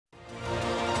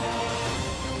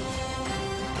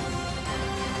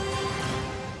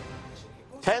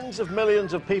Tens of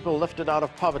millions of people lifted out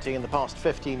of poverty in the past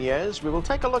 15 years. We will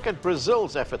take a look at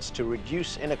Brazil's efforts to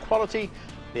reduce inequality,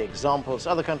 the examples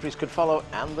other countries could follow,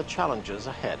 and the challenges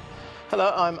ahead.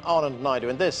 Hello, I'm Anand Naidu,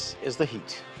 and this is The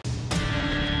Heat.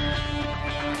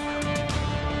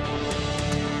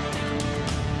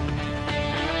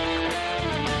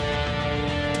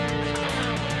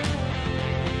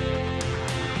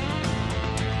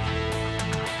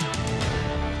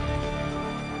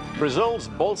 Brazil's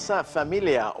Bolsa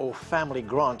Familia, or family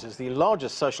grant, is the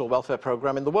largest social welfare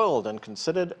program in the world and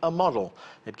considered a model.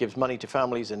 It gives money to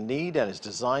families in need and is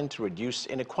designed to reduce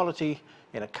inequality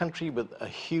in a country with a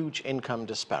huge income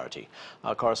disparity.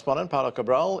 Our correspondent, Paulo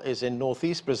Cabral, is in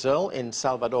northeast Brazil, in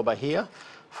Salvador, Bahia,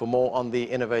 for more on the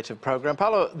innovative program.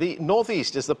 Paulo, the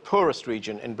northeast is the poorest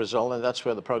region in Brazil, and that's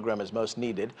where the program is most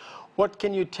needed. What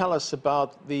can you tell us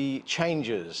about the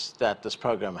changes that this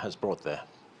program has brought there?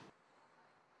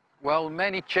 Well,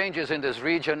 many changes in this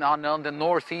region. On the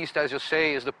northeast, as you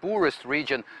say, is the poorest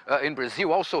region in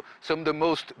Brazil. Also, some of the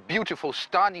most beautiful,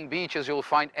 stunning beaches you'll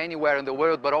find anywhere in the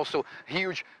world, but also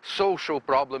huge social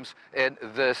problems in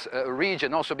this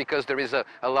region. Also because there is a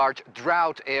large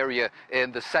drought area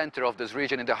in the center of this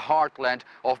region, in the heartland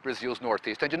of Brazil's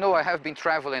northeast. And you know, I have been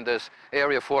traveling this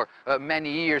area for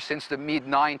many years, since the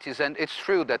mid-90s, and it's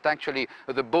true that actually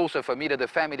the Bolsa Familia, the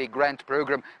family grant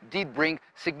program, did bring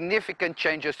significant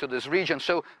changes to this region.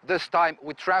 So this time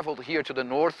we traveled here to the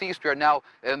northeast. We are now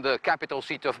in the capital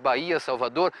city of Bahia,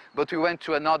 Salvador, but we went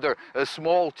to another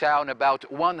small town about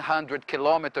 100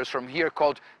 kilometers from here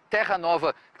called Terra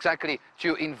Nova, exactly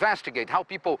to investigate how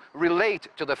people relate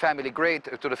to the family grant,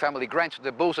 to the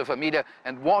Bolsa Familia,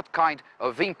 and what kind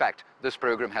of impact this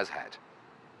program has had.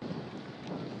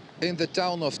 In the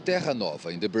town of Terra Nova,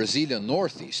 in the Brazilian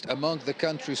northeast, among the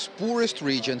country's poorest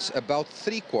regions, about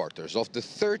 3/4 of the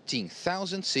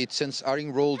 13,000 citizens are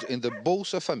enrolled in the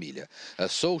Bolsa Familia, a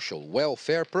social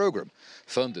welfare program.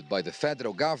 Funded by the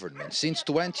federal government since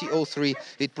 2003,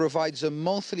 it provides a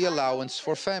monthly allowance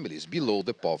for families below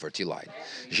the poverty line.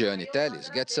 Jeanne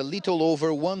Teles gets a little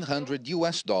over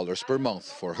 $100 per month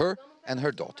for her and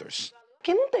her daughters.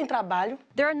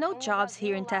 There are no jobs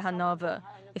here in Terra Nova.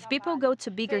 If people go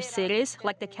to bigger cities,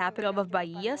 like the capital of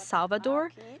Bahia,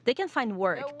 Salvador, they can find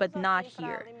work, but not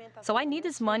here. So I need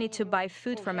this money to buy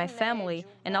food for my family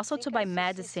and also to buy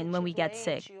medicine when we get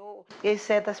sick.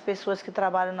 Except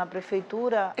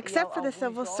for the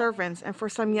civil servants and for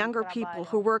some younger people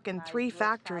who work in 3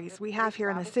 factories we have here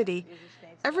in the city,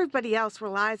 everybody else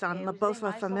relies on La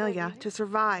Bolsa Familia to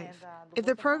survive. If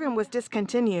the program was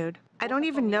discontinued, I don't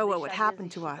even know what would happen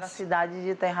to us.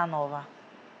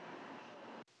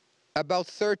 About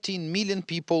 13 million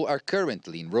people are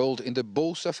currently enrolled in the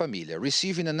Bolsa Familia,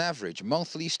 receiving an average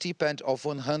monthly stipend of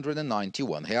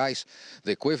 191 reais,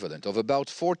 the equivalent of about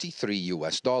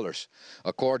 $43.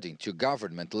 According to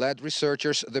government-led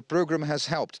researchers, the program has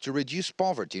helped to reduce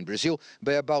poverty in Brazil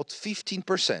by about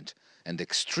 15% and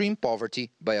extreme poverty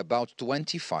by about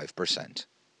 25%.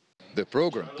 The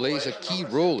program plays a key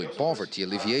role in poverty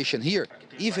alleviation here,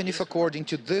 even if, according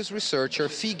to this researcher,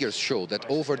 figures show that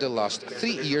over the last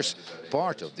 3 years,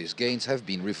 part of these gains have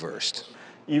been reversed.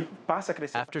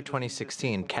 After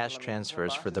 2016, cash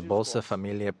transfers for the Bolsa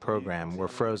Familia program were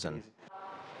frozen.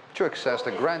 To access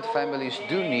the grant, families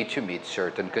do need to meet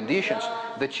certain conditions.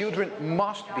 The children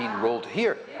must be enrolled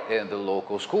here in the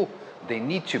local school. They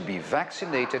need to be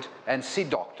vaccinated and see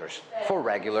doctors for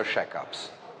regular checkups.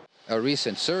 A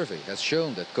recent survey has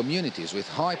shown that communities with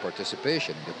high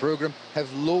participation in the program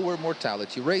have lower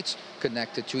mortality rates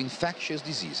connected to infectious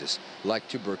diseases like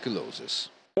tuberculosis.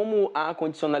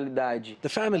 The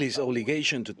family's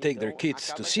obligation to take their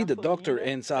kids to see the doctor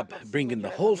ends up bringing the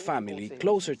whole family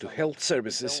closer to health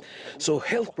services, so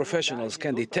health professionals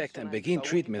can detect and begin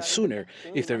treatment sooner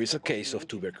if there is a case of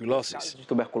tuberculosis.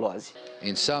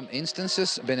 In some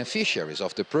instances, beneficiaries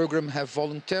of the program have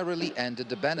voluntarily ended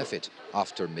the benefit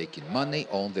after making money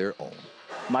on their own.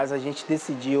 My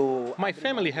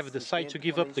family have decided to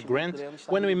give up the grant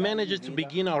when we managed to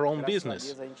begin our own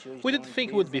business. We didn't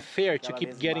think it would be fair to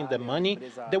keep getting the money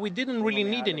that we didn't really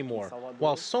need anymore,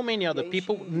 while so many other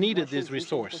people needed this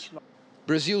resource.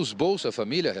 Brazil's Bolsa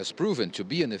Familia has proven to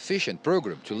be an efficient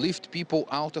program to lift people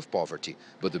out of poverty,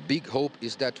 but the big hope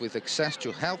is that with access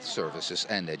to health services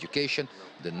and education,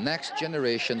 the next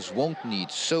generations won't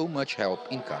need so much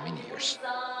help in coming years.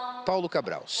 Paulo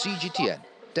Cabral, CGTN,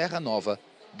 Terra Nova,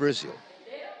 Brazil.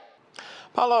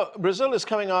 Paulo, Brazil is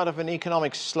coming out of an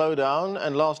economic slowdown,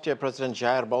 and last year President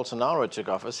Jair Bolsonaro took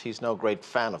office. He's no great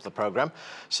fan of the program.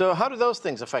 So how do those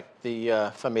things affect the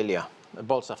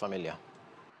Bolsa Familia?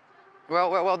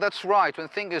 Well, that's right. The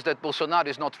thing is that Bolsonaro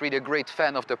is not really a great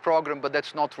fan of the program, but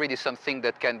that's not really something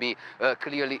that can be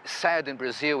clearly said in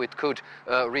Brazil. It could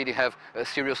really have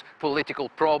serious political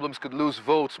problems, could lose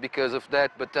votes because of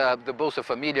that. But the Bolsa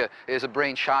Familia is a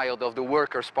brainchild of the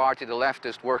Workers' Party, the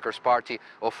leftist Workers' Party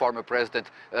of former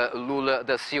President Lula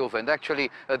da Silva. And actually,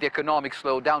 the economic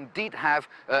slowdown did have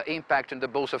impact on the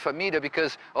Bolsa Familia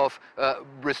because of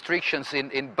restrictions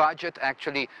in budget.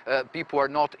 Actually, people are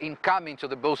not incoming to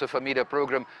the Bolsa Familia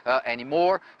program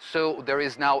anymore. So there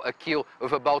is now a queue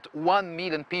of about 1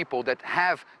 million people that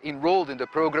have enrolled in the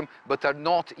program but are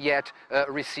not yet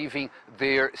receiving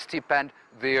their stipend,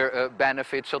 their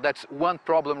benefits. So that's one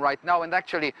problem right now. And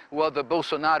actually, what the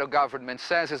Bolsonaro government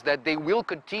says is that they will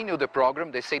continue the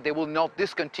program. They say they will not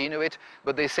discontinue it,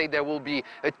 but they say there will be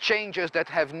changes that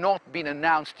have not been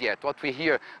announced yet. What we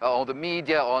hear on the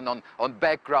media, on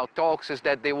background talks, is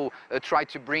that they will try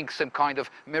to bring some kind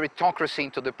of meritocracy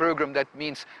into the program. That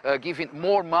means giving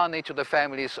more money to the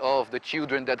families of the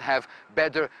children that have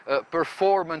better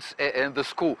performance in the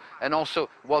school. And also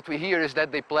what we hear is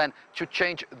that they plan to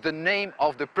change the name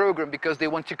of the program because they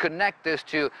want to connect this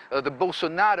to the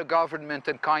Bolsonaro government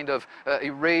and kind of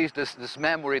erase this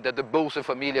memory that the Bolsa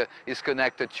Familia is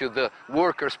connected to the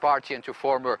Workers' Party and to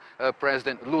former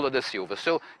President Lula da Silva.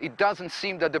 So it doesn't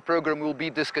seem that the program will be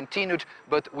discontinued,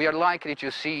 but we are likely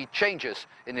to see changes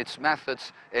in its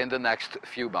methods in the next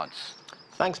few months.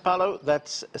 Thanks, Paulo.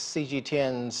 That's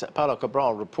CGTN's Paulo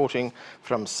Cabral reporting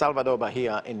from Salvador,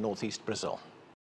 Bahia in northeast Brazil.